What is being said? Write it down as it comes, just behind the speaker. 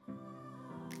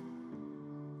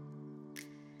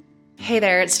Hey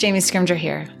there, it's Jamie Scrimger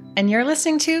here, and you're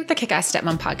listening to the Kick-Ass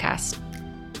Stepmom Podcast.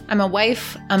 I'm a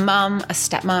wife, a mom, a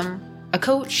stepmom, a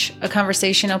coach, a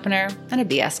conversation opener, and a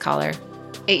BS caller.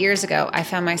 8 years ago, I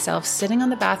found myself sitting on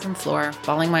the bathroom floor,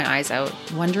 bawling my eyes out,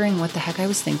 wondering what the heck I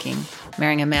was thinking,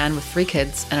 marrying a man with 3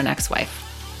 kids and an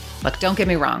ex-wife. Look, don't get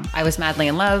me wrong, I was madly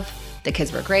in love, the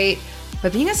kids were great,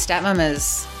 but being a stepmom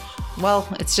is, well,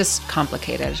 it's just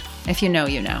complicated. If you know,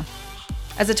 you know.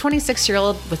 As a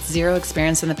 26-year-old with zero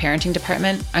experience in the parenting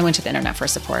department, I went to the internet for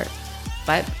support.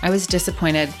 But I was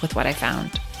disappointed with what I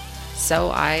found.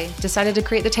 So I decided to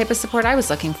create the type of support I was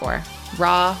looking for.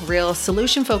 Raw, real,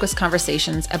 solution-focused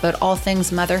conversations about all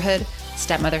things motherhood,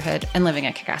 stepmotherhood, and living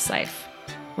a kick-ass life.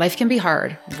 Life can be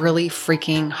hard, really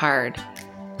freaking hard.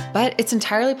 But it's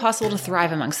entirely possible to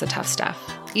thrive amongst the tough stuff.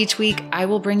 Each week, I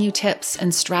will bring you tips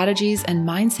and strategies and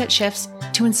mindset shifts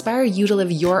to inspire you to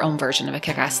live your own version of a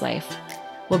kick-ass life,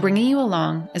 while bringing you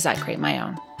along as I create my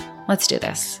own. Let's do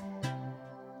this.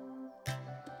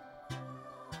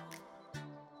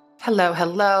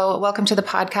 Hello. Welcome to the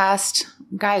podcast.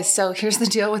 Guys, so here's the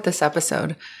deal with this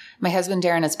episode. My husband,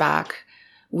 Darren, is back.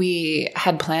 We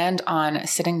had planned on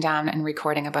sitting down and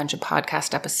recording a bunch of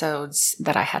podcast episodes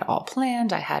that I had all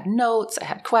planned. I had notes, I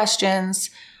had questions,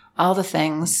 all the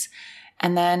things.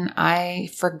 And then I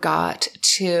forgot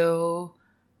to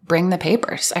bring the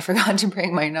papers. I forgot to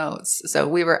bring my notes. So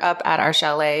we were up at our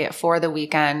chalet for the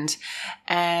weekend.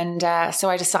 And so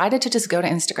I decided to just go to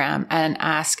Instagram and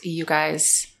ask you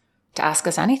guys to ask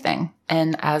us anything.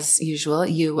 And as usual,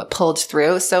 you pulled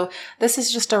through. So this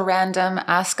is just a random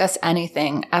Ask Us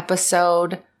Anything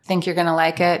episode. I think you're going to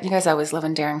like it. You guys always love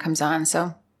when Darren comes on.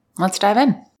 So let's dive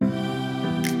in.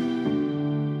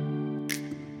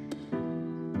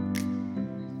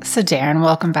 So Darren,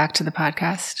 welcome back to the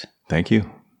podcast. Thank you.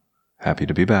 Happy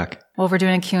to be back. Well, we're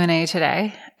doing a Q&A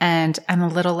today, and I'm a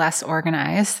little less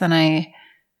organized than I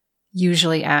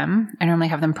usually am. I normally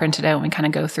have them printed out and we kind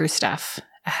of go through stuff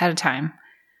ahead of time.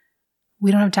 We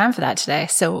don't have time for that today.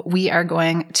 So we are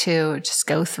going to just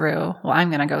go through, I'm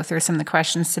going to go through some of the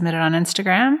questions submitted on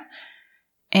Instagram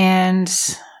and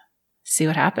see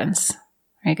what happens.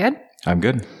 Are you good? I'm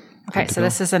good. Okay, so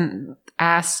this is an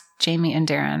Ask Jamie and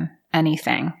Darren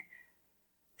Anything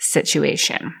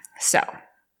situation. So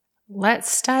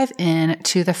let's dive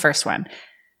into the first one.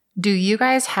 Do you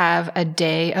guys have a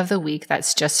day of the week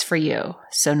that's just for you?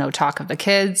 So no talk of the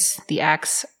kids, the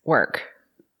ex, work.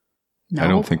 No? I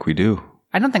don't think we do.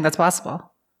 I don't think that's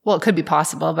possible. Well, it could be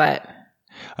possible, but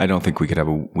I don't think we could have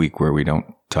a week where we don't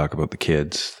talk about the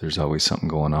kids. There's always something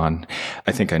going on.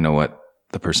 I think I know what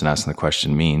the person asking the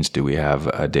question means. Do we have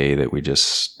a day that we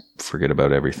just forget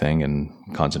about everything and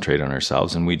concentrate on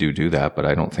ourselves? And we do that, but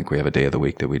I don't think we have a day of the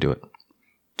week that we do it.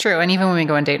 True. And even when we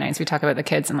go on date nights, we talk about the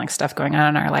kids and like stuff going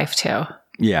on in our life too.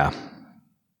 Yeah.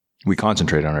 We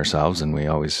concentrate on ourselves and we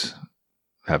always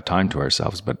have time to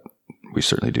ourselves, but we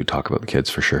certainly do talk about the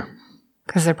kids for sure.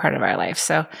 Because they're part of our life.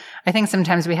 So I think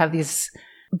sometimes we have these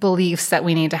beliefs that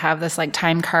we need to have this like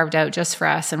time carved out just for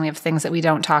us. And we have things that we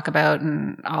don't talk about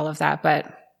and all of that.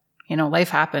 But you know, life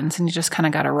happens and you just kind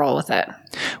of got to roll with it.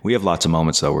 We have lots of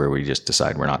moments though where we just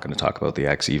decide we're not going to talk about the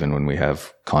ex, even when we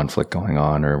have conflict going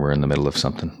on or we're in the middle of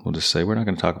something. We'll just say we're not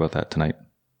going to talk about that tonight.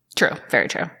 True. Very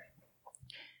true.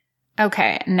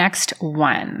 Okay. Next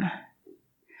one.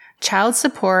 Child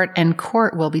support and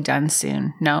court will be done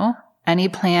soon. No? Any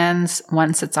plans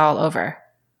once it's all over?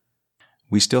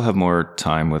 We still have more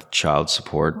time with child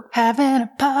support. Having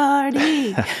a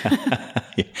party.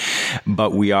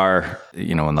 But we are,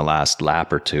 in the last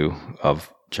lap or two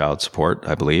of child support,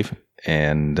 I believe.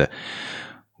 And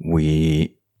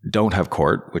we don't have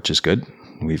court, which is good.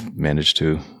 We've managed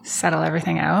to settle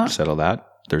everything out. Settle that.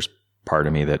 There's part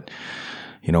of me that,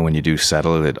 when you do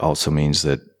settle, it also means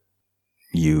that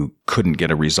you couldn't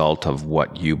get a result of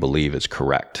what you believe is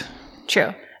correct.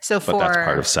 True. But that's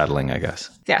part of settling, I guess.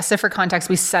 Yeah. So for context,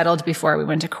 we settled before we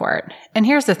went to court. And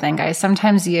here's the thing, guys.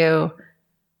 Sometimes you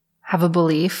have a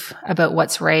belief about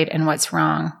what's right and what's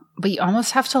wrong, but you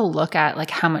almost have to look at like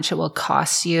how much it will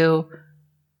cost you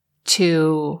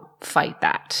to fight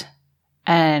that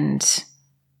and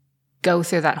go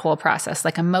through that whole process,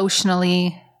 like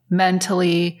emotionally,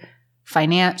 mentally,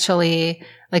 financially.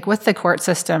 Like with the court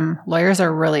system, lawyers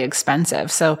are really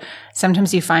expensive. So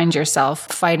sometimes you find yourself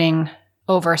fighting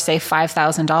over, say,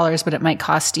 $5,000, but it might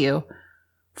cost you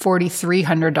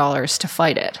 $4,300 to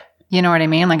fight it. You know what I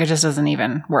mean? Like it just isn't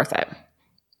even worth it.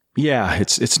 Yeah,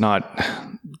 it's not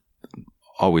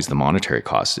always the monetary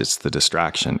cost. It's the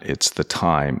distraction. It's the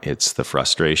time. It's the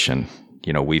frustration.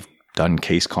 We've done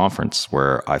case conference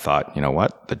where I thought,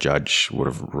 the judge would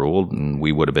have ruled and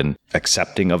we would have been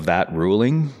accepting of that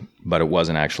ruling. but it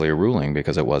wasn't actually a ruling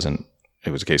because it was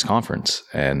a case conference.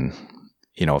 And,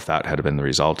 if that had been the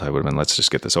result, I would have been, let's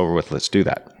just get this over with. Let's do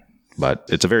that. But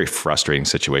it's a very frustrating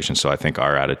situation. So I think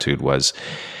our attitude was,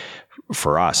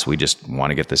 for us, we just want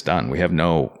to get this done. We have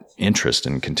no interest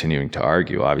in continuing to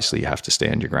argue. Obviously, you have to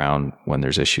stand your ground when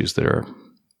there's issues that are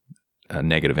a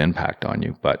negative impact on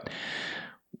you. But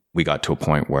we got to a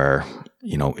point where,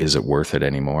 is it worth it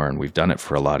anymore? And we've done it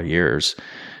for a lot of years.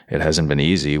 It hasn't been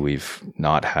easy. We've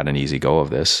not had an easy go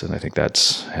of this. And I think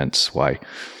that's hence why,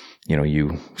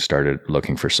 you started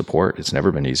looking for support. It's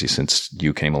never been easy since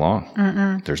you came along.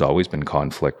 Mm-mm. There's always been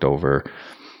conflict over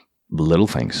little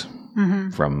things,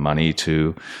 from money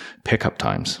to pickup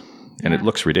times. And it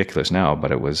looks ridiculous now,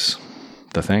 but it was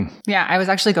the thing. Yeah, I was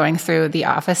actually going through the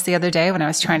office the other day when I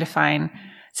was trying to find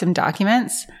some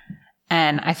documents,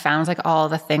 and I found like all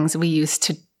the things we used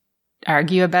to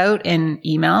argue about in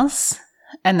emails.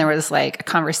 And there was like a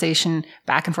conversation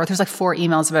back and forth. There's like 4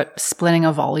 emails about splitting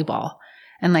a volleyball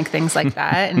and like things like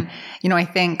that. And, I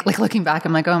think like looking back,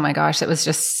 I'm like, oh my gosh, it was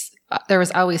just, there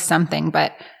was always something.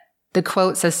 But the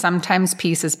quote says, sometimes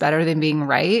peace is better than being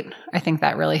right. I think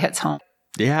that really hits home.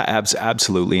 Yeah,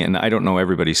 absolutely. And I don't know,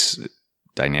 everybody's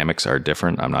dynamics are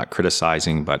different. I'm not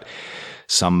criticizing, but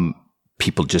some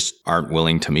people just aren't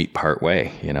willing to meet part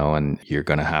way, and you're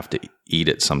going to have to eat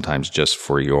it sometimes just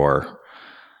for your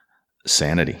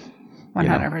sanity.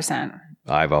 100%.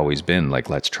 I've always been like,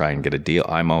 let's try and get a deal.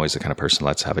 I'm always the kind of person,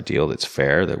 let's have a deal that's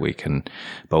fair, that we can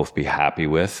both be happy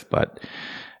with, but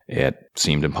it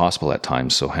seemed impossible at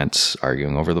times. So hence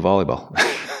arguing over the volleyball.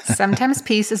 Sometimes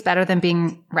peace is better than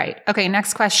being right. Okay,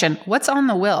 next question. What's on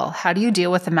the will? How do you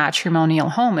deal with the matrimonial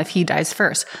home if he dies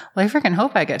first? Well, I freaking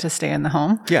hope I get to stay in the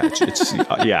home. Yeah, it's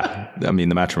yeah. I mean,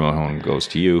 the matrimonial home goes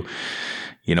to you.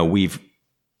 We've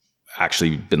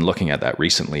actually been looking at that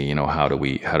recently. How do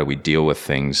we deal with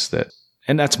things that,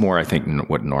 and that's more, I think,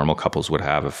 what normal couples would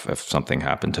have if something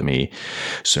happened to me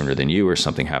sooner than you, or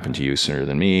something happened to you sooner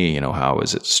than me. How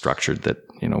is it structured that,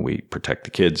 we protect the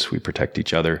kids, we protect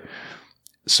each other.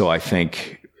 So I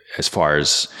think as far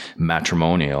as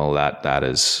matrimonial, that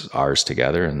is ours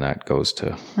together, and that goes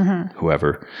to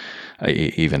whoever,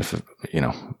 even if,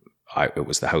 it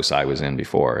was the house I was in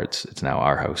before, it's now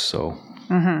our house. So.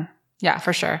 Yeah,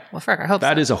 for sure. Well, I hope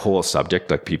that is a whole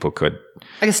subject. Like, people could,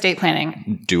 like, estate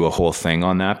planning, do a whole thing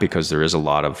on that, because there is a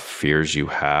lot of fears you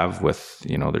have with,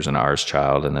 there's an ours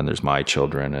child, and then there's my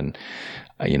children. And,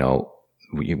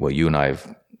 you and I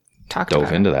have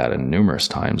dove into that and numerous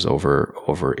times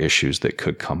over issues that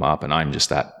could come up. And I'm just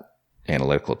that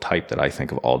analytical type that I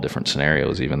think of all different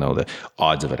scenarios, even though the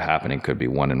odds of it happening could be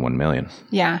 1 in 1 million.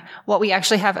 Yeah. Well, we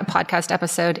actually have a podcast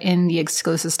episode in the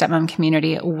exclusive stepmom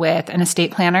community with an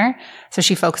estate planner. So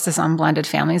she focuses on blended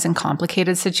families and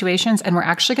complicated situations. And we're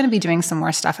actually going to be doing some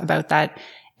more stuff about that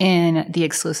in the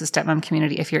exclusive stepmom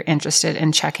community if you're interested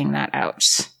in checking that out.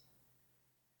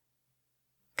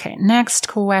 Okay. Next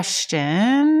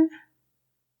question.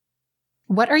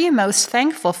 What are you most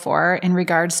thankful for in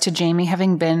regards to Jamie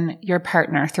having been your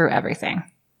partner through everything?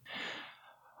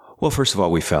 Well, first of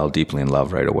all, we fell deeply in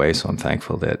love right away. So I'm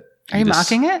thankful that. Are you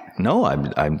mocking it? No,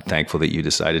 I'm thankful that you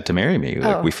decided to marry me.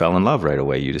 Like, we fell in love right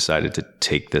away. You decided to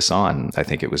take this on. I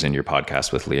think it was in your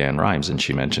podcast with Leanne Rhymes, and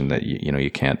she mentioned that,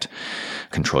 you can't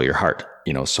control your heart,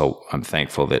 so I'm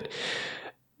thankful that,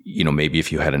 maybe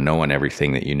if you had known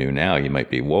everything that you knew now, you might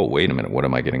be, whoa, wait a minute, what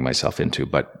am I getting myself into?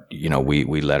 But,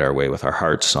 we led our way with our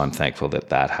hearts. So I'm thankful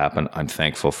that happened. I'm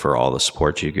thankful for all the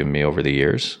support you've given me over the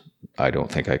years. I don't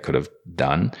think I could have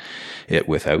done it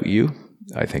without you.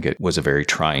 I think it was a very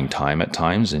trying time at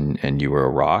times, and you were a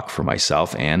rock for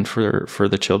myself and for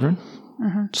the children.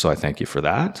 Mm-hmm. So I thank you for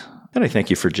that. And I thank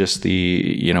you for just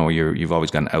you've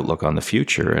always got an outlook on the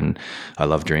future, and I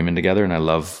love dreaming together, and I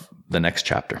love the next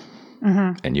chapter.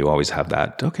 Mm-hmm. And you always have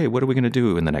that, okay, what are we going to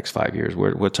do in the next 5 years?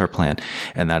 What's our plan?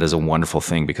 And that is a wonderful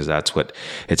thing, because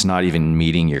it's not even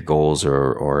meeting your goals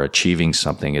or achieving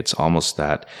something. It's almost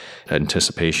that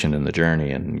anticipation in the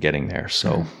journey and getting there.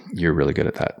 So you're really good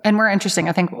at that. And we're interesting.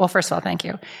 I think, well, first of all, thank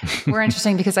you. We're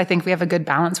interesting because I think we have a good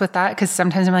balance with that. Because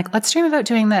sometimes I'm like, let's dream about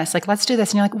doing this. Like, let's do this.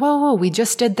 And you're like, whoa, we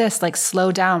just did this. Like,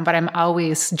 slow down. But I'm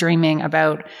always dreaming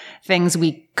about things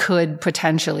we could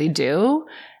potentially do.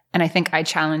 And I think I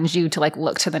challenge you to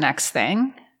look to the next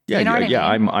thing. Yeah, you know what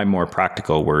I mean? I'm more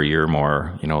practical, where you're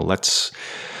more, let's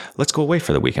go away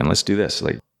for the weekend. Let's do this.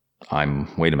 Wait a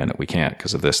minute, we can't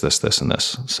because of this, and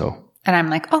this. So. And I'm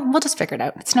like, we'll just figure it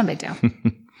out. It's no big deal.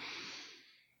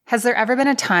 Has there ever been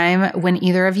a time when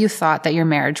either of you thought that your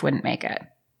marriage wouldn't make it?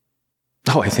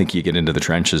 Oh, I think you get into the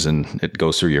trenches and it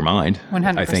goes through your mind.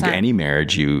 100%. I think any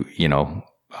marriage,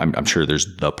 I'm sure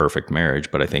there's the perfect marriage,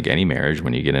 but I think any marriage,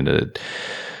 when you get into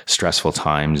stressful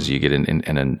times, you get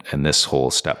in this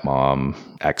whole stepmom,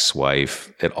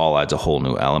 ex-wife, it all adds a whole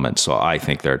new element. So I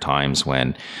think there are times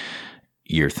when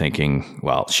you're thinking,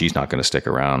 well, she's not going to stick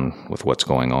around with what's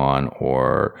going on,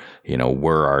 or,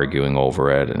 we're arguing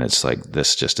over it and it's like,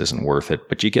 this just isn't worth it.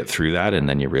 But you get through that and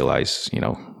then you realize,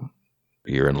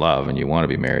 you're in love and you want to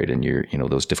be married, and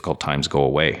those difficult times go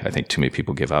away. I think too many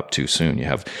people give up too soon. You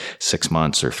have 6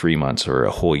 months or 3 months or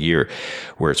a whole year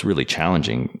where it's really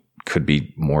challenging. Could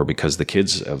be more because the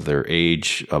kids of their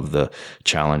age, of the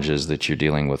challenges that you're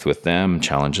dealing with them,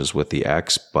 challenges with the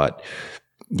ex, but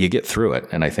you get through it.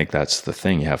 And I think that's the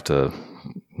thing. You have to,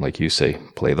 like you say,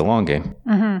 play the long game.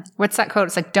 Mm-hmm. What's that quote?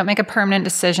 It's like, don't make a permanent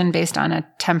decision based on a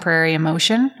temporary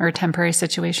emotion or a temporary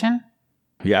situation.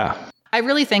 Yeah. I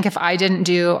really think if I didn't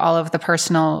do all of the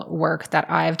personal work that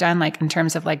I've done, like in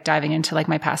terms of like diving into like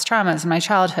my past traumas and my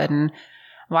childhood and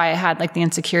why I had like the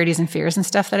insecurities and fears and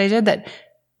stuff that I did, that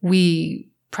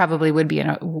we probably would be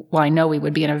I know we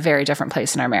would be in a very different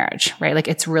place in our marriage, right? Like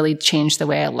it's really changed the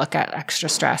way I look at extra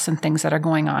stress and things that are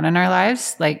going on in our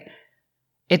lives. Like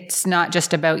it's not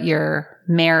just about your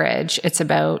marriage. It's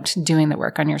about doing the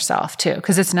work on yourself too,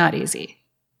 because it's not easy.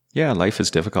 Yeah, life is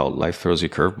difficult. Life throws you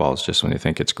curveballs just when you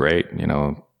think it's great.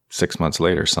 6 months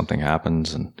later, something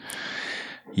happens and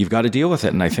you've got to deal with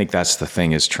it. And I think that's the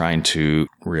thing, is trying to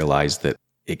realize that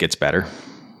it gets better.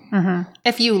 Mm-hmm.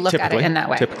 If you look at it in that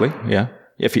way. Typically, yeah.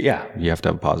 You have to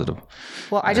have a positive.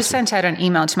 Well, I just sent out an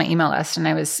email to my email list and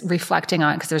I was reflecting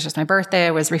on, because it was just my birthday,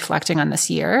 I was reflecting on this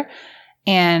year.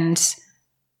 And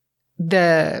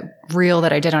the reel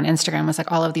that I did on Instagram was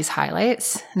like all of these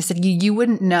highlights. And I said, you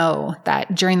wouldn't know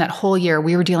that during that whole year,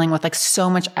 we were dealing with like so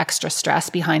much extra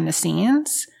stress behind the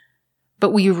scenes,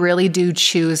 but we really do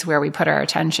choose where we put our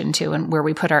attention to and where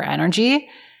we put our energy.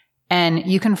 And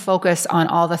you can focus on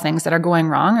all the things that are going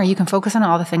wrong, or you can focus on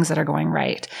all the things that are going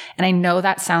right. And I know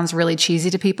that sounds really cheesy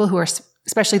to people who are,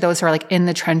 especially those who are like in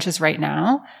the trenches right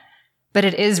now, but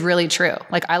it is really true.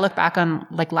 Like I look back on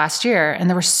like last year and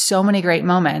there were so many great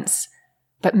moments,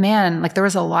 but man, like there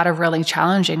was a lot of really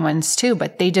challenging ones too,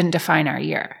 but they didn't define our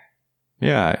year.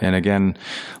 Yeah. And again,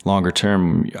 longer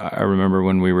term, I remember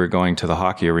when we were going to the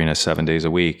hockey arena 7 days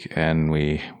a week and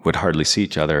we would hardly see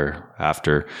each other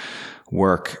after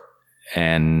work.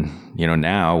 And,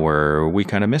 now we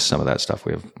kind of miss some of that stuff.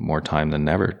 We have more time than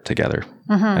ever together,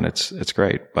 and it's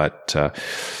great. But,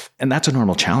 and that's a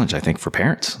normal challenge, I think, for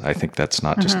parents. I think that's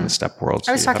not just in the step world.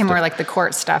 So I was talking more like the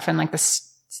court stuff and like the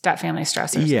step-family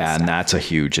stressors. Yeah. And that's a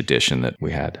huge addition that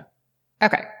we had.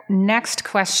 Okay. Next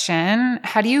question.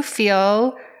 How do you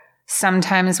feel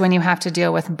sometimes when you have to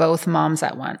deal with both moms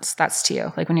at once? That's to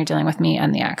you. Like when you're dealing with me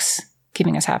and the ex,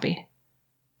 keeping us happy.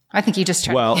 I think you just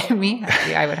tried to get me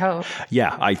happy, I would hope.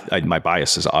 Yeah, I my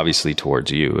bias is obviously towards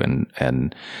you,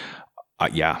 and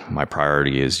my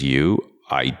priority is you.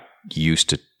 I used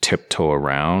to tiptoe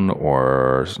around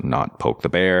or not poke the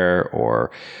bear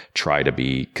or try to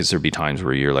be, because there'd be times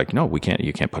where you're like, no,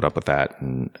 you can't put up with that,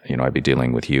 and I'd be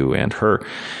dealing with you and her,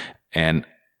 and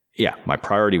yeah, my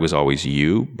priority was always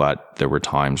you, but there were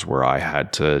times where I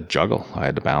had to juggle. I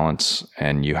had to balance,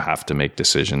 and you have to make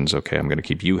decisions. Okay, I'm going to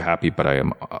keep you happy, but I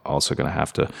am also going to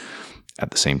have to, at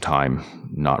the same time,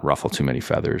 not ruffle too many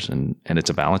feathers. And it's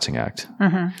a balancing act.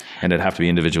 Mm-hmm. And it'd have to be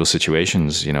individual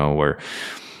situations, where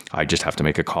I just have to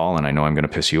make a call, and I know I'm going to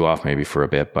piss you off maybe for a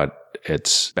bit, but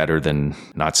it's better than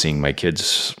not seeing my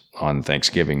kids on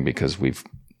Thanksgiving because we've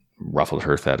ruffled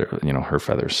her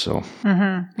feathers. So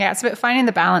yeah, it's about finding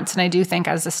the balance. And I do think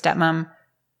as a stepmom,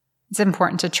 it's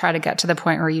important to try to get to the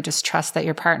point where you just trust that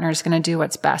your partner is going to do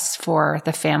what's best for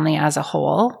the family as a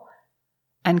whole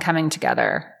and coming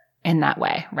together in that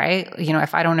way, right?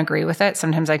 If I don't agree with it,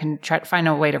 sometimes I can try to find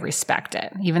a way to respect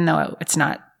it, even though it's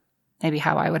not maybe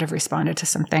how I would have responded to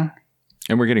something.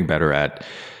 And we're getting better at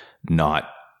not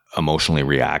emotionally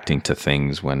reacting to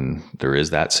things when there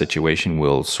is that situation.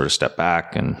 We'll sort of step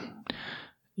back and,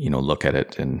 look at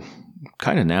it, and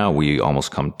kind of now we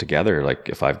almost come together. Like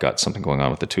if I've got something going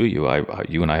on with the two of you,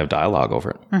 you and I have dialogue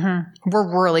over it. Mm-hmm.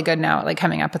 We're really good now at like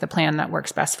coming up with a plan that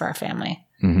works best for our family.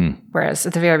 Mm-hmm. Whereas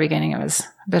at the very beginning, it was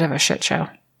a bit of a shit show.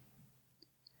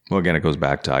 Well, again, it goes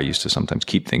back to I used to sometimes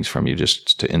keep things from you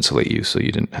just to insulate you so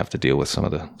you didn't have to deal with some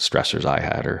of the stressors I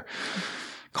had or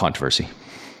controversy.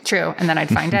 True. And then I'd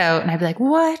find out and I'd be like,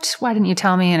 what? Why didn't you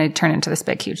tell me? And it'd turn into this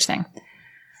big, huge thing.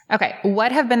 Okay.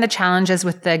 What have been the challenges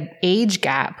with the age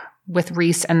gap with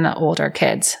Reese and the older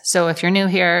kids? So if you're new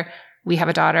here, we have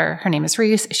a daughter. Her name is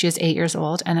Reese. She is 8 years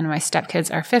old. And then my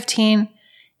stepkids are 15,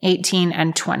 18,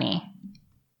 and 20.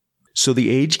 So the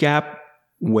age gap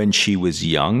when she was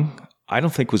young, I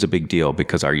don't think was a big deal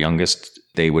because our youngest,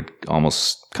 they would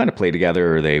almost kind of play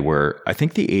together. Or I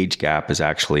think the age gap is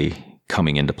actually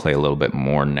coming into play a little bit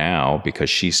more now because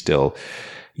she's still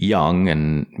young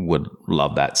and would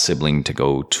love that sibling to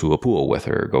go to a pool with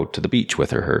her, go to the beach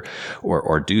with her,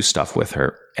 or do stuff with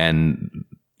her. And,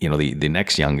 the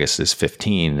next youngest is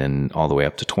 15 and all the way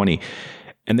up to 20.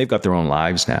 And they've got their own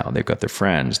lives now. They've got their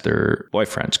friends, their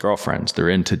boyfriends, girlfriends. They're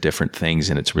into different things.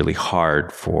 And it's really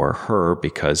hard for her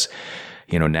because,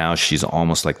 now she's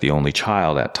almost like the only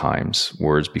child at times.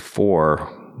 Whereas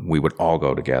before, we would all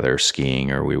go together skiing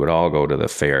or we would all go to the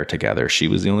fair together. She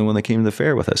was the only one that came to the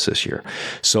fair with us this year.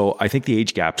 So I think the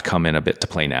age gaps come in a bit to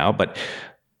play now, but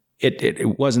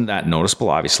it wasn't that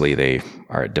noticeable. Obviously, they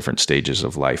are at different stages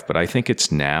of life, but I think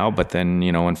it's now. But then,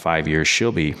 in 5 years,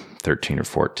 she'll be 13 or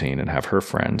 14 and have her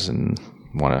friends and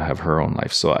want to have her own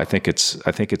life. So I think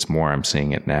it's more, I'm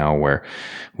seeing it now where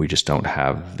we just don't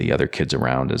have the other kids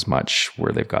around as much,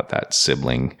 where they've got that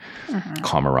sibling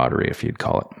camaraderie, if you'd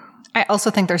call it. I also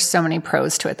think there's so many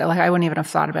pros to it, though. Like, I wouldn't even have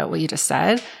thought about what you just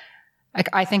said. Like,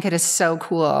 I think it is so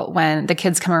cool when the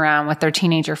kids come around with their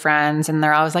teenager friends and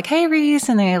they're always like, hey, Reese,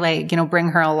 and they bring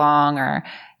her along. Or,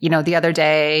 the other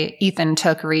day, Ethan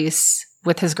took Reese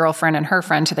with his girlfriend and her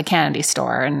friend to the candy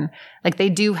store. And like, they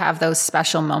do have those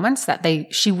special moments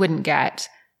that she wouldn't get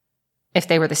if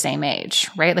they were the same age,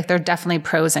 right? Like, there are definitely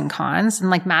pros and cons. And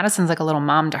like, Madison's like a little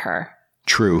mom to her.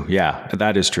 True. Yeah,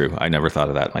 that is true. I never thought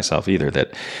of that myself either,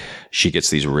 that she gets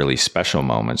these really special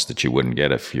moments that you wouldn't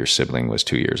get if your sibling was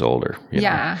 2 years older.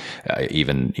 Yeah.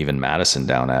 Even Madison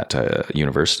down at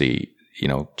university,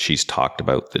 she's talked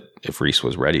about that if Reese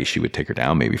was ready, she would take her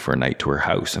down maybe for a night to her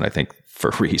house. And I think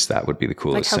for Reese, that would be the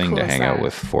coolest thing, to hang out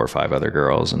with 4 or 5 other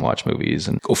girls and watch movies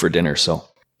and go for dinner. So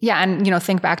yeah. And,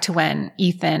 think back to when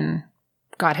Ethan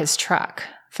got his truck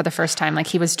for the first time. Like,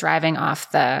 he was driving off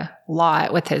the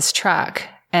lot with his truck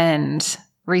and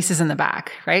Reese is in the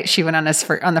back, right? She went on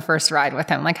the first ride with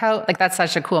him. Like, that's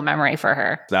such a cool memory for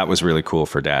her. That was really cool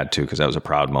for Dad too, because that was a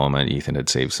proud moment. Ethan had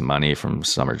saved some money from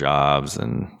summer jobs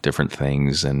and different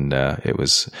things. And it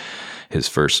was his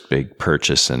first big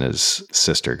purchase, and his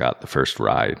sister got the first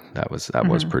ride. That was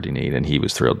pretty neat. And he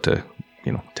was thrilled to,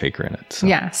 take her in it. So.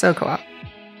 Yeah. So cool.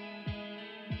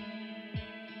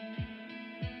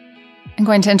 I'm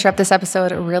going to interrupt this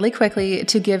episode really quickly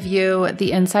to give you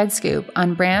the inside scoop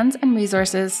on brands and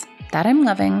resources that I'm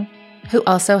loving, who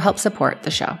also help support the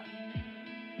show.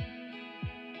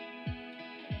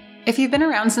 If you've been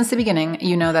around since the beginning,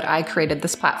 you know that I created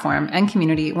this platform and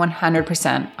community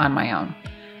 100% on my own.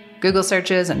 Google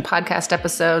searches and podcast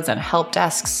episodes and help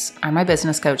desks are my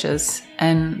business coaches,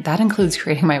 and that includes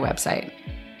creating my website.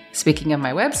 Speaking of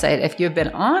my website, if you've been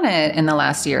on it in the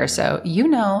last year or so, you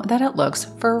know that it looks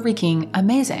freaking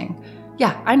amazing.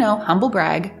 Yeah, I know, humble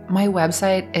brag, my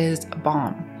website is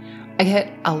bomb. I get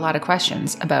a lot of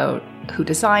questions about who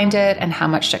designed it and how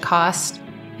much it cost.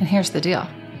 And here's the deal.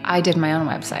 I did my own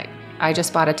website. I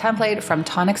just bought a template from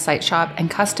Tonic Site Shop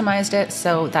and customized it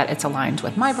so that it's aligned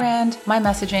with my brand, my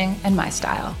messaging, and my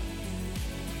style.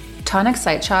 Tonic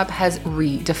Site Shop has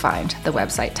redefined the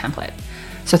website template.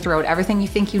 So throw out everything you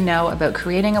think you know about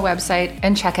creating a website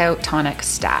and check out Tonic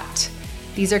Stat.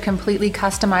 These are completely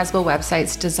customizable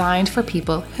websites designed for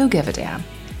people who give a damn.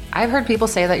 I've heard people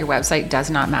say that your website does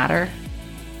not matter.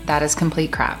 That is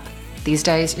complete crap. These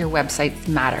days, your website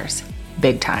matters.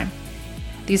 Big time.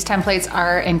 These templates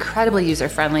are incredibly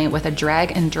user-friendly with a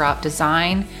drag and drop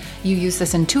design. You use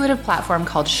this intuitive platform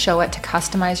called Show It to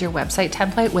customize your website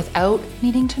template without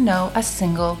needing to know a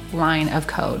single line of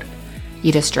code.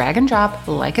 You just drag and drop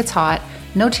like it's hot,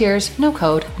 no tiers, no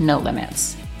code, no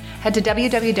limits. Head to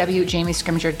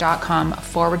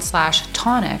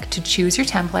www.jamiescrimger.com/tonic to choose your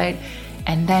template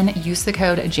and then use the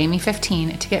code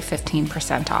JAMIE15 to get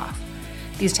 15% off.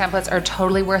 These templates are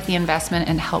totally worth the investment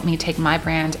and help me take my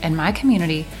brand and my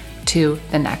community to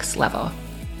the next level.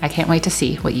 I can't wait to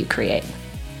see what you create.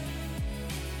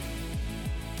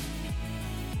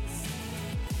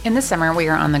 In the summer, we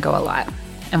are on the go a lot.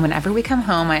 And whenever we come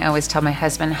home, I always tell my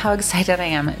husband how excited I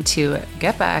am to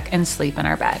get back and sleep in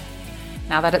our bed.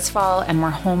 Now that it's fall and we're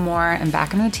home more and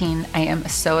back in routine, I am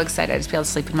so excited to be able to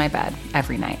sleep in my bed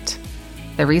every night.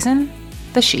 The reason?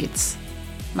 The sheets.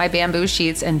 My bamboo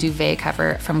sheets and duvet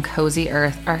cover from Cozy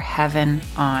Earth are heaven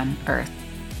on earth.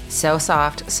 So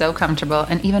soft, so comfortable,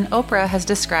 and even Oprah has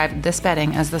described this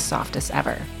bedding as the softest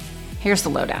ever. Here's the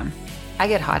lowdown. I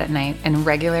get hot at night and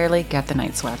regularly get the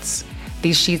night sweats.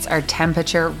 These sheets are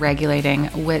temperature regulating,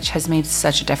 which has made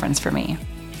such a difference for me.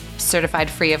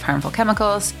 Certified free of harmful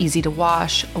chemicals, easy to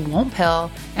wash, won't pill,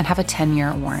 and have a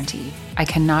 10-year warranty. I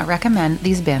cannot recommend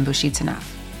these bamboo sheets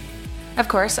enough. Of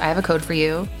course, I have a code for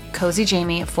you,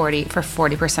 CozyJamie40 for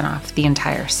 40% off the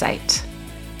entire site.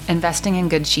 Investing in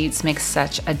good sheets makes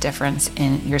such a difference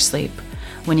in your sleep.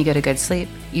 When you get a good sleep,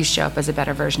 you show up as a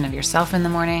better version of yourself in the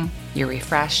morning, you're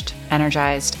refreshed,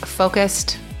 energized,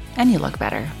 focused, and you look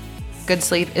better. Good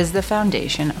sleep is the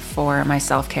foundation for my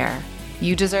self-care.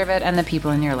 You deserve it, and the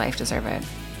people in your life deserve it.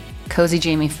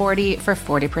 CozyJamie40 for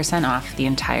 40% off the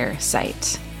entire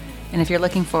site. And if you're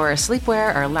looking for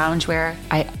sleepwear or loungewear,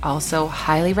 I also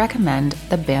highly recommend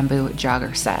the Bamboo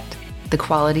Jogger Set. The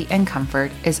quality and comfort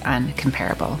is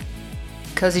uncomparable.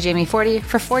 CozyJamie40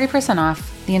 for 40%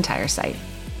 off the entire site.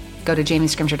 Go to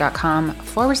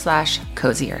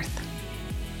jamiescrimger.com/cozyearth.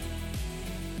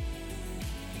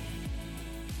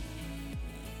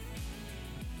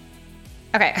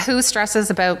 Okay, who stresses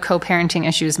about co-parenting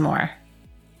issues more?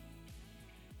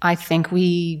 I think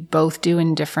we both do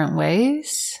in different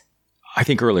ways. I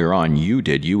think earlier on you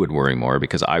did. You would worry more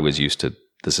because I was used to,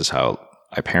 this is how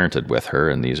I parented with her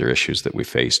and these are issues that we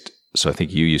faced. So I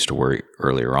think you used to worry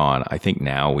earlier on. I think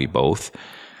now we both,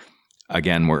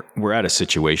 again, we're at a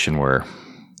situation where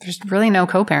there's really no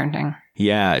co-parenting.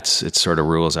 Yeah, it's sort of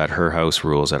rules at her house,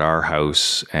 rules at our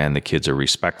house, and the kids are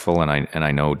respectful. And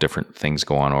I know different things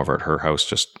go on over at her house.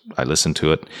 Just I listen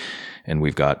to it, and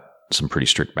we've got some pretty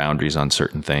strict boundaries on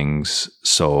certain things.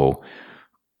 So,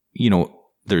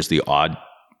 there's the odd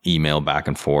email back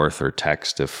and forth or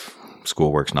text if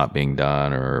schoolwork's not being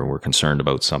done or we're concerned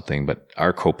about something. But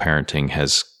our co-parenting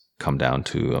has come down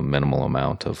to a minimal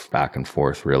amount of back and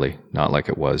forth, really, not like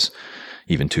it was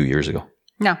even 2 years ago.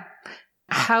 No.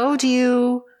 How do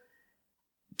you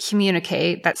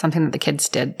communicate that something that the kids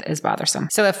did is bothersome?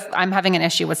 So if I'm having an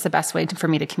issue, what's the best way for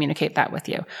me to communicate that with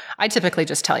you? I typically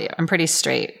just tell you. I'm pretty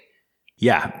straight.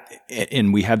 Yeah.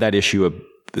 And we had that issue at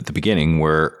the beginning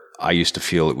where I used to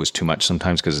feel it was too much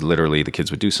sometimes because literally the kids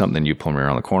would do something, you pull me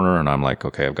around the corner and I'm like,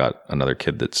 okay, I've got another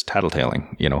kid that's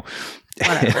tattletaling,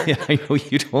 I know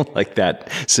you don't like that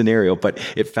scenario, but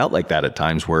it felt like that at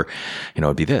times where,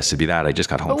 it'd be this, it'd be that. I just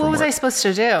got home from work. What was I supposed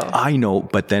to do? I know,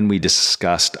 but then we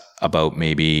discussed about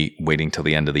maybe waiting till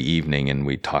the end of the evening and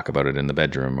we talk about it in the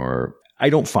bedroom. Or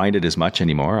I don't find it as much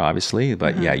anymore, obviously,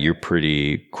 but yeah, you're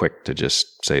pretty quick to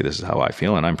just say, this is how I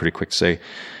feel. And I'm pretty quick to say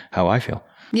how I feel.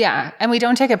 Yeah. And we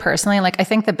don't take it personally. Like, I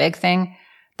think the big thing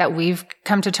that we've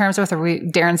come to terms with, or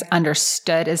Darren's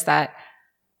understood, is that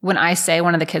when I say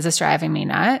one of the kids is driving me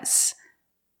nuts,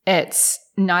 it's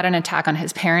not an attack on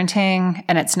his parenting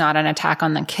and it's not an attack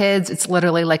on the kids. It's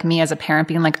literally like me as a parent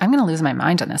being like, I'm going to lose my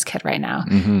mind on this kid right now.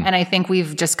 Mm-hmm. And I think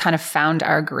we've just kind of found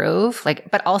our groove.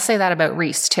 But I'll say that about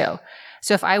Reese too.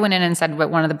 So if I went in and said,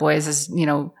 but one of the boys is,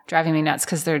 driving me nuts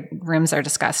because their rooms are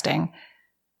disgusting,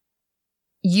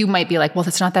 you might be like, well,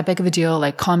 that's not that big of a deal.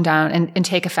 Like, calm down and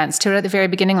take offense to it at the very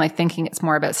beginning, like thinking it's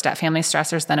more about step-family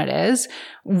stressors than it is.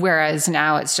 Whereas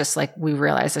now it's just like, we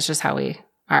realize it's just how we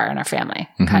are in our family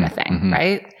kind of thing,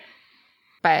 right?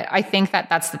 But I think that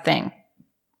that's the thing.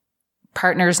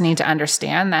 Partners need to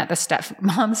understand that the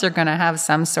stepmoms are going to have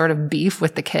some sort of beef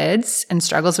with the kids and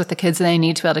struggles with the kids, and they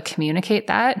need to be able to communicate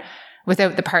that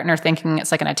without the partner thinking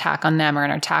it's like an attack on them or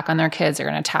an attack on their kids or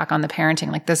an attack on the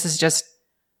parenting. Like, this is just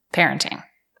parenting.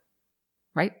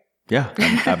 Right? Yeah,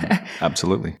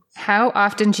 absolutely. How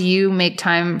often do you make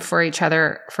time for each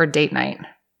other for date night?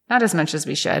 Not as much as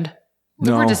we should.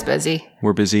 No, we're just busy.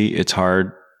 We're busy. It's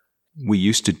hard. We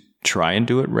used to try and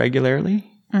do it regularly,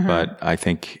 but I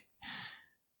think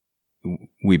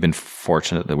we've been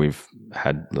fortunate that we've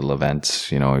had little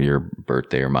events, your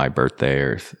birthday or my birthday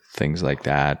or things like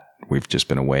that. We've just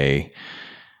been away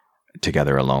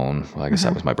together alone. Well, I guess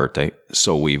that was my birthday.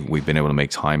 So we've been able to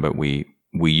make time, but we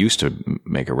used to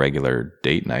make a regular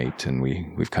date night and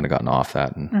we've kind of gotten off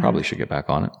that and probably should get back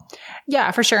on it.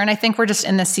 Yeah, for sure. And I think we're just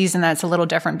in this season that's a little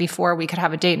different. Before, we could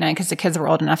have a date night because the kids were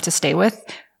old enough to stay with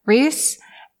Reese.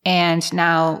 And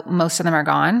now most of them are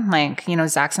gone. Like,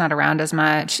 Zach's not around as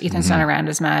much. Ethan's not around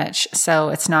as much. So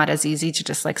it's not as easy to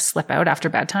just like slip out after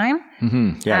bedtime.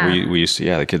 Yeah. We used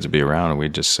to, the kids would be around and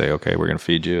we'd just say, okay, we're going to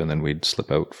feed you. And then we'd slip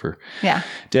out for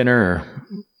dinner or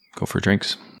go for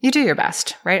drinks. You do your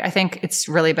best, right? I think it's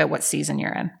really about what season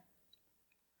you're in.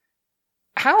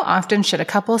 How often should a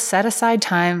couple set aside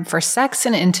time for sex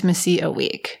and intimacy a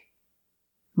week?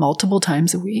 Multiple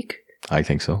times a week? I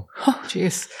think so. Oh,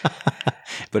 jeez.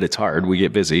 But it's hard. We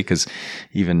get busy because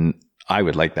even I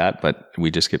would like that, but we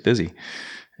just get busy.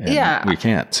 And we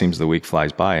can't. Seems the week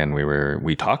flies by and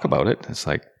we talk about it. It's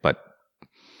like, but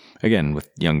again, with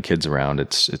young kids around,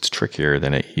 it's trickier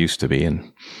than it used to be.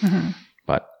 And,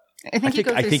 but I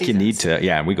think you need to,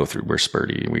 we're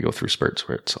spurty. We go through spurts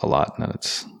where it's a lot and then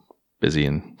it's busy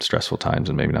and stressful times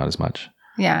and maybe not as much.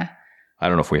 Yeah. I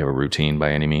don't know if we have a routine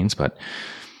by any means, but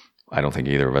I don't think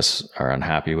either of us are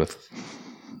unhappy with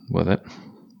it.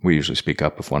 We usually speak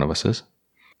up if one of us is.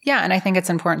 Yeah. And I think it's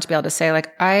important to be able to say,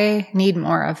 like, I need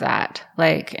more of that.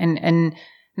 Like, and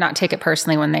not take it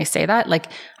personally when they say that. Like,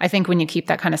 I think when you keep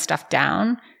that kind of stuff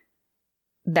down,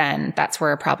 then that's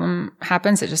where a problem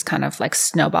happens. It just kind of like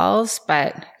snowballs.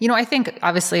 But, I think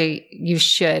obviously you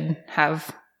should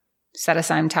have set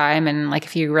aside time. And like,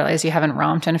 if you realize you haven't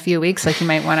romped in a few weeks, like you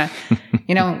might want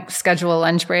to, schedule a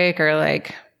lunch break or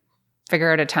like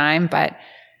figure out a time. But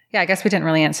yeah, I guess we didn't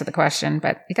really answer the question,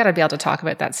 but you got to be able to talk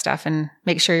about that stuff and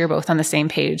make sure you're both on the same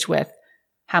page with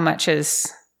how much is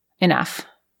enough.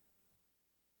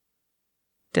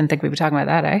 Didn't think we'd be talking about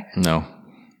that, eh? No.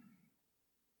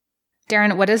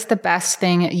 Darren, what is the best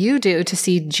thing you do to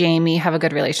see Jamie have a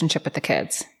good relationship with the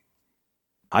kids?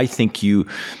 I think you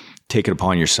take it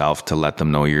upon yourself to let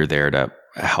them know you're there to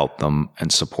help them and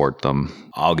support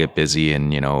them. I'll get busy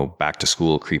and, back to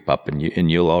school creep up and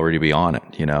you'll already be on it,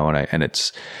 and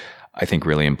it's, I think,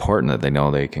 really important that they know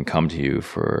they can come to you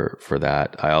for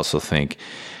that. I also think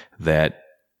that,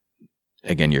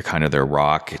 again, you're kind of their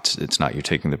rock. It's not you're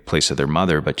taking the place of their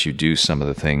mother, but you do some of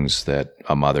the things that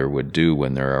a mother would do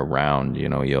when they're around.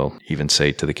 You'll even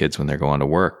say to the kids when they're going to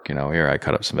work, here, I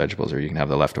cut up some vegetables, or you can have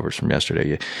the leftovers from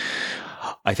yesterday.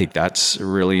 I think that's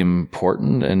really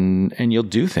important, and you'll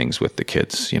do things with the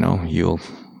kids.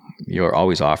 You're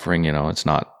always offering. It's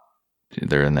not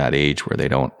they're in that age where they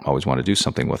don't always want to do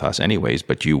something with us, anyways.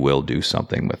 But you will do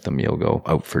something with them. You'll go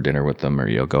out for dinner with them, or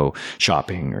you'll go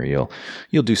shopping, or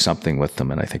you'll do something with them.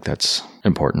 And I think that's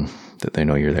important that they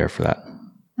know you're there for that.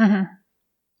 Mm-hmm.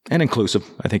 And inclusive.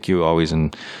 I think you always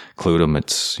include them.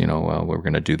 It's, we're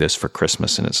going to do this for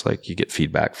Christmas. And it's like you get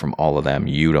feedback from all of them.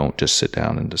 You don't just sit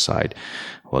down and decide,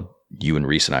 well, you and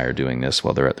Reese and I are doing this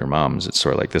while they're at their mom's. It's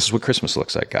sort of like, this is what Christmas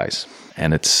looks like, guys.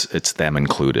 And it's them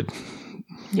included.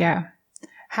 Yeah.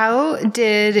 How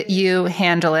did you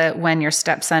handle it when your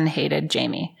stepson hated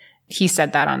Jamie? He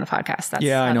said that on the podcast. That's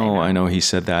I know he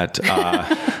said that.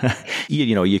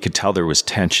 You could tell there was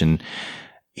tension.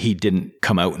 He didn't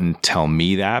come out and tell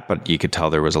me that, but you could tell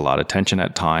there was a lot of tension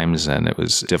at times and it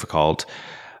was difficult.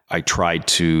 I tried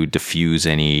to diffuse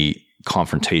any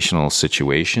confrontational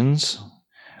situations.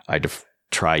 I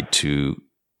tried to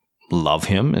love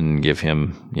him and give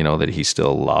him, that he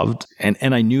still loved. And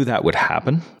I knew that would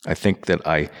happen. I think that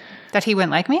That he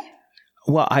wouldn't like me?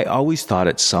 Well, I always thought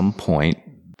at some point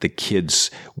the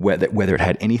kids, whether it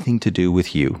had anything to do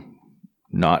with you,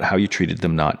 not how you treated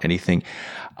them, not anything,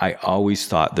 I always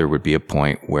thought there would be a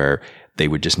point where they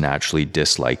would just naturally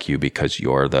dislike you because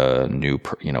you're the new,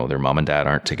 their mom and dad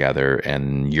aren't together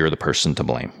and you're the person to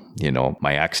blame.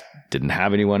 My ex didn't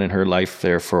have anyone in her life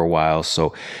there for a while.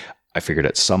 So I figured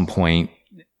at some point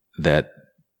that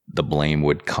the blame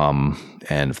would come.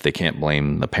 And if they can't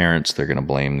blame the parents, they're going to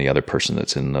blame the other person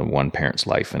that's in the one parent's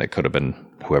life. And it could have been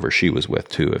whoever she was with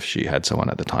too, if she had someone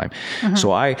at the time. Mm-hmm.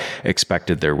 So I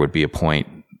expected there would be a point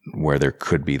where there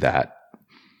could be that,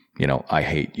 I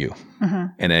hate you. Mm-hmm.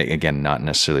 And again, not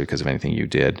necessarily because of anything you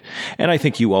did. And I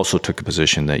think you also took a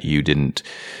position that you didn't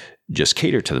just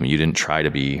cater to them. You didn't try to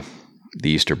be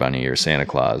the Easter Bunny or Santa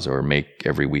Claus or make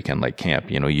every weekend like camp.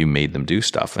 You made them do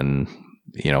stuff. And,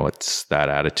 it's that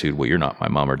attitude, well, you're not my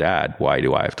mom or dad. Why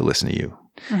do I have to listen to you?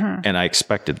 Mm-hmm. And I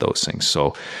expected those things.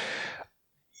 So,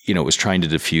 it was trying to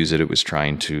diffuse it. It was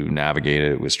trying to navigate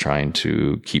it. It was trying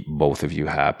to keep both of you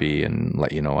happy and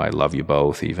let you know I love you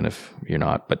both, even if you're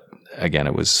not. But again,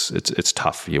 it's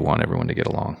tough. You want everyone to get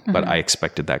along. Mm-hmm. But I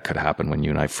expected that could happen when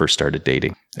you and I first started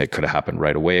dating. It could have happened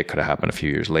right away. It could have happened a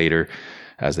few years later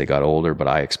as they got older, but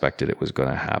I expected it was going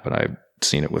to happen. I've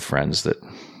seen it with friends that,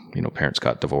 parents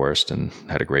got divorced and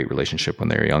had a great relationship when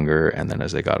they were younger. And then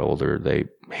as they got older, they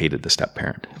hated the step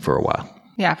parent for a while.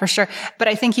 Yeah, for sure. But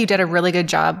I think you did a really good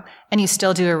job, and you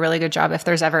still do a really good job if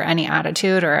there's ever any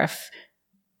attitude or if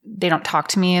they don't talk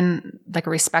to me in like a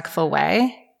respectful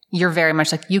way. You're very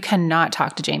much like, you cannot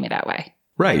talk to Jamie that way.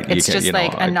 Right. It's just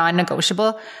a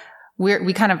non-negotiable.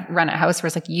 We kind of run a house where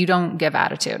it's like, you don't give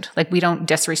attitude. Like we don't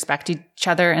disrespect each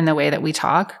other in the way that we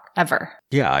talk ever.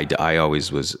 Yeah. I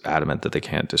always was adamant that they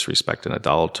can't disrespect an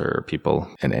adult or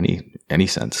people in any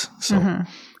sense. So, mm-hmm.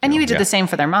 And you did the same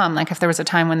for their mom. Like if there was a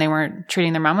time when they weren't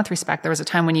treating their mom with respect, there was a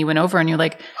time when you went over and you're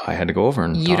like, I had to go over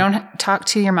and you don't talk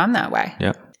to your mom that way.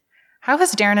 Yeah. How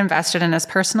has Darren invested in his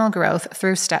personal growth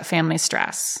through step-family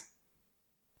stress?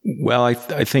 Well, I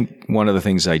think one of the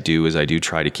things I do is I do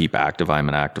try to keep active. I'm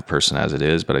an active person as it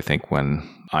is, but I think when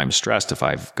I'm stressed, if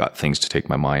I've got things to take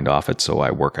my mind off it, so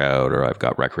I work out or I've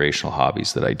got recreational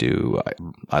hobbies that I do.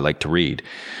 I like to read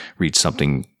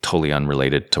something totally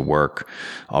unrelated to work.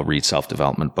 I'll read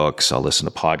self-development books. I'll listen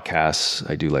to podcasts.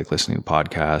 I do like listening to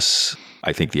podcasts.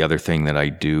 I think the other thing that I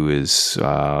do is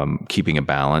keeping a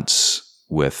balance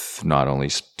with not only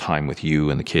time with you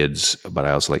and the kids, but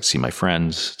I also like to see my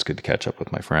friends. It's good to catch up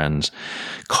with my friends,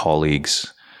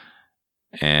 colleagues.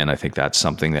 And I think that's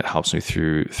something that helps me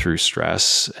through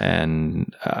stress.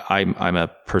 And I'm a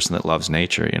person that loves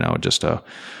nature, just a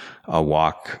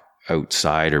walk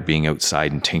outside or being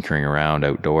outside and tinkering around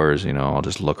outdoors. I'll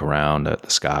just look around at the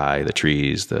sky, the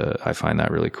trees, I find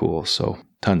that really cool. So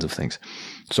tons of things.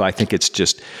 So I think it's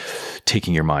just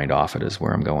taking your mind off it is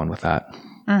where I'm going with that.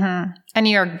 Mm-hmm. And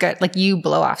you're good. Like you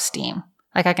blow off steam.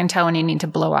 Like I can tell when you need to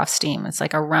blow off steam. It's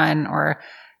like a run or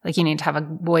like you need to have a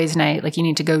boys' night, like you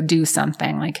need to go do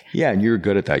something. Like yeah, and you're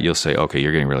good at that. You'll say, okay,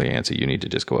 you're getting really antsy. You need to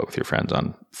just go out with your friends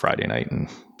on Friday night and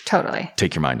totally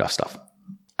take your mind off stuff.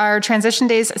 Are transition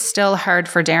days still hard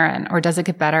for Darren, or does it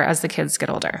get better as the kids get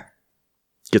older?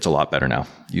 Gets a lot better now.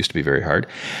 Used to be very hard.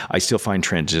 I still find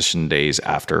transition days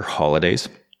after holidays.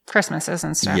 Christmases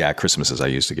and stuff. Yeah, Christmases. I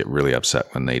used to get really upset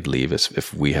when they'd leave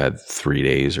if we had 3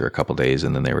 days or a couple days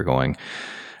and then they were going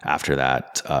after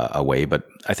that away. But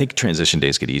I think transition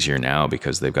days get easier now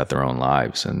because they've got their own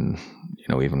lives. And,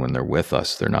 even when they're with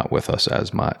us, they're not with us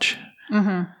as much.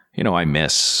 Mm-hmm. I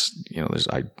miss,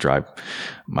 I drive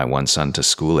my one son to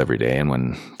school every day. And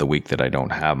when the week that I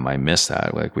don't have him, I miss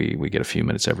that. Like we get a few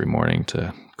minutes every morning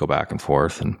to go back and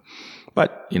forth.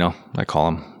 But I call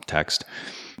him, text.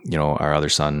 Our other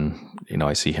son,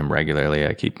 I see him regularly.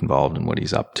 I keep involved in what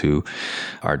he's up to.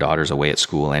 Our daughter's away at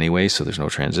school anyway, so there's no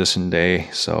transition day.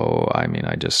 So,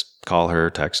 I just call her,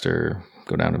 text her,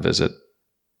 go down and visit.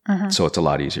 Mm-hmm. So it's a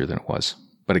lot easier than it was.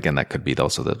 But again, that could be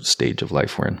also the stage of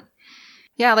life we're in.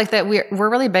 Yeah, like that we're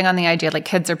really big on the idea, like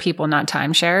kids are people, not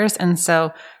timeshares. And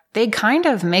so they kind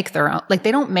of make their own, like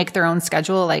they don't make their own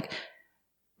schedule. Like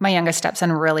my youngest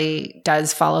stepson really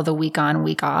does follow the week on,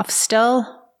 week off still.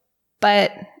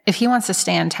 But if he wants to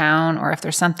stay in town or if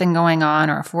there's something going on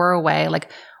or if we're away, like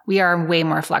we are way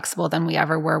more flexible than we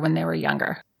ever were when they were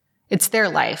younger. It's their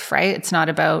life, right? It's not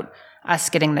about us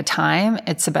getting the time.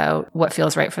 It's about what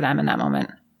feels right for them in that moment.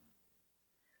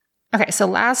 Okay, so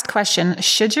last question.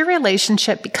 Should your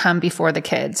relationship come before the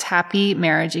kids? Happy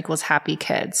marriage equals happy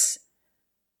kids.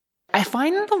 I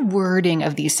find the wording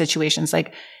of these situations,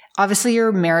 like obviously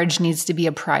your marriage needs to be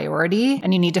a priority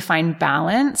and you need to find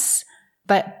balance.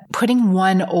 But putting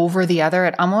one over the other,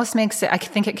 it almost makes it, I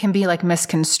think it can be like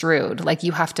misconstrued. Like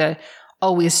you have to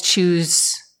always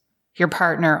choose your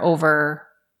partner over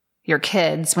your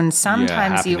kids when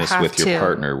sometimes you have to. Happiness with your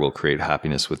partner will create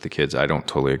happiness with the kids. I don't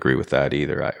totally agree with that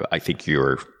either. I think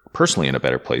you're personally in a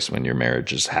better place when your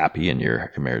marriage is happy and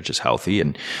your marriage is healthy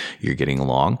and you're getting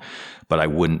along. But I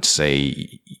wouldn't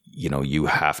say, you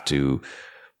have to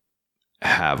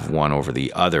have one over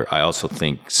the other. I also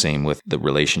think same with the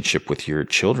relationship with your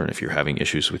children. If you're having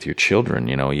issues with your children,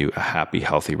 a happy,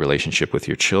 healthy relationship with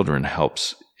your children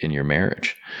helps in your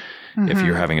marriage. Mm-hmm. If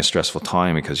you're having a stressful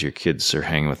time because your kids are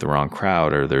hanging with the wrong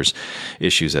crowd or there's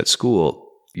issues at school,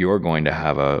 you're going to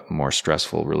have a more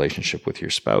stressful relationship with your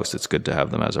spouse. It's good to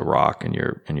have them as a rock in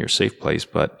your safe place,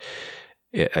 but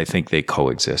I think they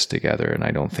coexist together. And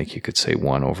I don't think you could say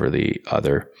one over the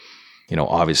other.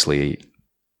 Obviously,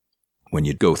 when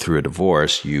you go through a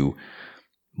divorce, you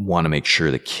want to make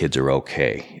sure the kids are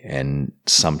okay. And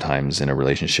sometimes in a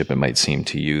relationship, it might seem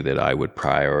to you that I would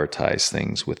prioritize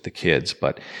things with the kids,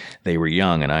 but they were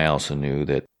young. And I also knew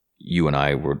that you and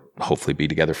I would hopefully be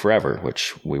together forever,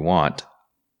 which we want.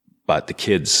 But the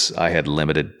kids, I had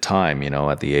limited time,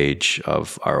 at the age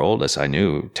of our oldest, I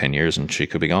knew 10 years and she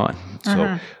could be gone. So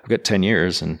I've got 10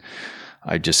 years and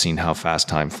I've just seen how fast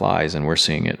time flies and we're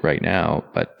seeing it right now,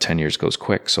 but 10 years goes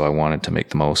quick. So I wanted to make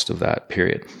the most of that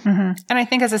period. Mm-hmm. And I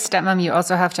think as a stepmom, you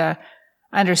also have to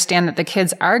understand that the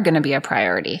kids are going to be a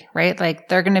priority, right? Like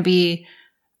they're going to be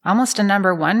almost a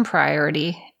number one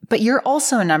priority, but you're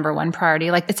also a number one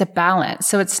priority. Like it's a balance.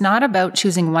 So it's not about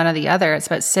choosing one or the other. It's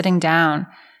about sitting down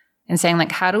and saying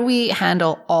like, how do we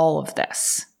handle all of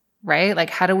this, right?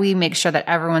 Like how do we make sure that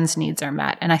everyone's needs are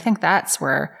met? And I think that's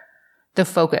where the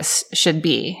focus should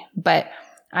be. But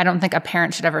I don't think a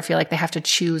parent should ever feel like they have to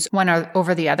choose one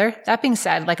over the other. That being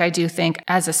said, like I do think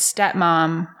as a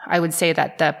stepmom, I would say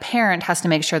that the parent has to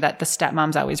make sure that the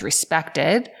stepmom's always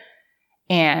respected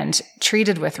and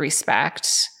treated with respect,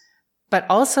 but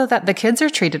also that the kids are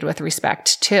treated with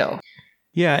respect too.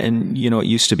 Yeah. And, it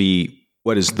used to be,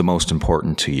 what is the most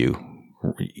important to you?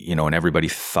 and everybody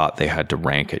thought they had to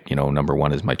rank it. Number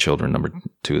 1 is my children. Number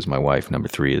 2 is my wife. Number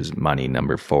 3 is money.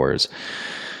 Number 4 is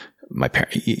my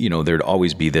parents. There'd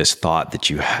always be this thought that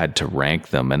you had to rank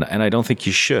them. And I don't think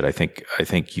you should. I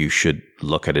think you should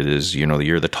look at it as,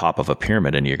 you're the top of a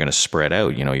pyramid and you're going to spread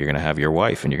out. You're going to have your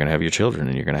wife and you're going to have your children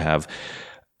and you're going to have,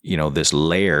 this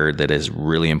layer that is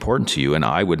really important to you. And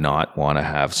I would not want to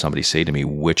have somebody say to me,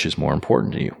 which is more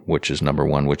important to you? Which is number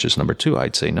 1? Which is number 2?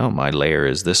 I'd say, no, my layer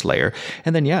is this layer.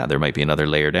 And then, there might be another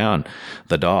layer down,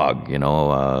 the dog,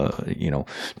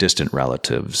 distant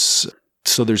relatives.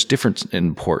 So there's different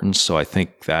importance. So I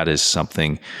think that is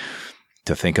something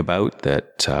to think about,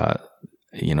 that,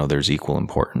 there's equal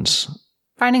importance.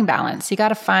 Finding balance. You got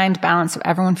to find balance so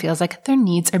everyone feels like their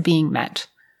needs are being met.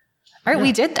 All right. Yeah.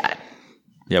 We did that.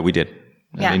 Yeah, we did.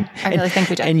 I really think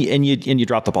we did. And you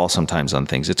drop the ball sometimes on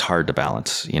things. It's hard to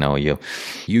balance. You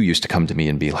used to come to me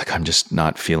and be like, I'm just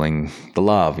not feeling the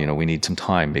love. We need some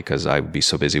time, because I would be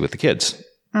so busy with the kids.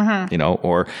 Mm-hmm.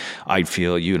 Or I'd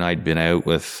feel you and I'd been out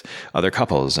with other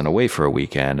couples and away for a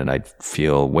weekend, and I'd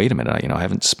feel, wait a minute, I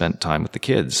haven't spent time with the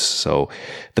kids. So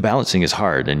the balancing is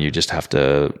hard, and you just have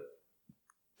to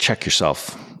check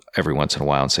yourself every once in a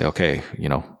while and say, okay,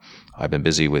 I've been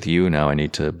busy with you. Now I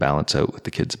need to balance out with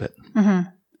the kids a bit. Mm-hmm.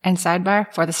 And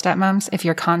sidebar for the stepmoms, if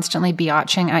you're constantly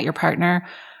biatching at your partner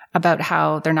about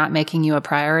how they're not making you a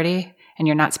priority and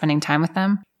you're not spending time with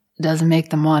them, it doesn't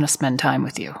make them want to spend time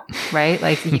with you, right?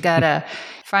 Like, you got to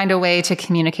find a way to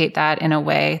communicate that in a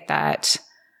way that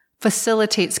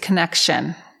facilitates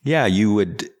connection. Yeah, you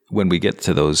would, when we get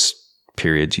to those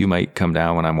periods, you might come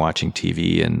down when I'm watching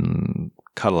TV and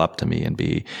cuddle up to me and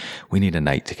be, we need a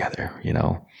night together,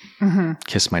 mm-hmm.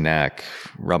 Kiss my neck,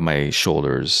 rub my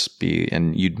shoulders,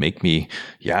 and you'd make me,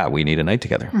 we need a night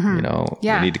together, mm-hmm.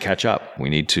 We need to catch up. We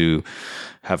need to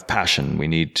have passion. We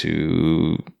need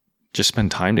to just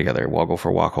spend time together. We'll go for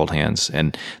a walk, hold hands.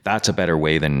 And that's a better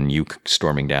way than you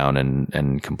storming down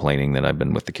and complaining that I've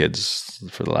been with the kids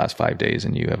for the last 5 days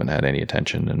and you haven't had any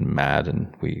attention, and mad.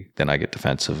 And then I get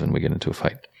defensive and we get into a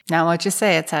fight. Now what you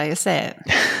say, it's how you say it.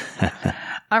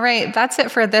 All right. That's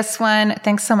it for this one.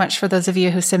 Thanks so much for those of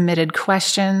you who submitted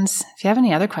questions. If you have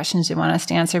any other questions you want us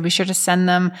to answer, be sure to send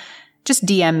them. Just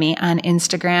DM me on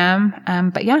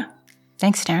Instagram. But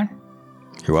thanks, Darren.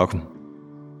 You're welcome.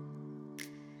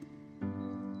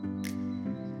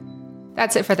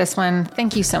 That's it for this one.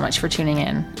 Thank you so much for tuning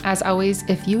in. As always,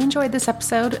 if you enjoyed this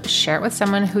episode, share it with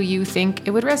someone who you think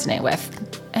it would resonate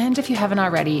with. And if you haven't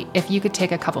already, if you could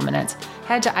take a couple minutes,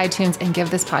 head to iTunes and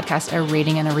give this podcast a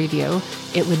rating and a review.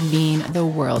 It would mean the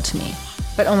world to me.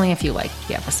 But only if you like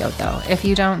the episode, though. If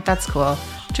you don't, that's cool.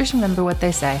 Just remember what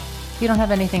they say. If you don't have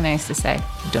anything nice to say,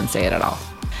 don't say it at all.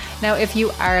 Now, if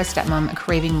you are a stepmom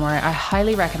craving more, I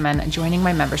highly recommend joining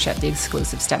my membership, the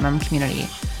exclusive Stepmom community.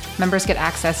 Members get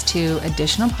access to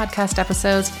additional podcast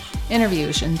episodes,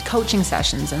 interviews and coaching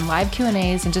sessions and live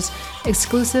Q&As, and just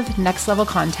exclusive next level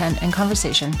content and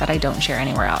conversation that I don't share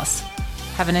anywhere else.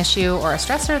 Have an issue or a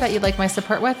stressor that you'd like my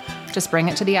support with? Just bring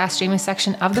it to the Ask Jamie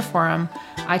section of the forum.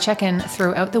 I check in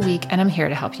throughout the week and I'm here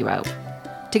to help you out.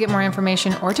 To get more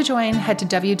information or to join, head to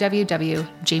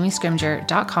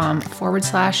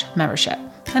www.jamiescrimger.com/membership,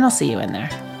 and I'll see you in there.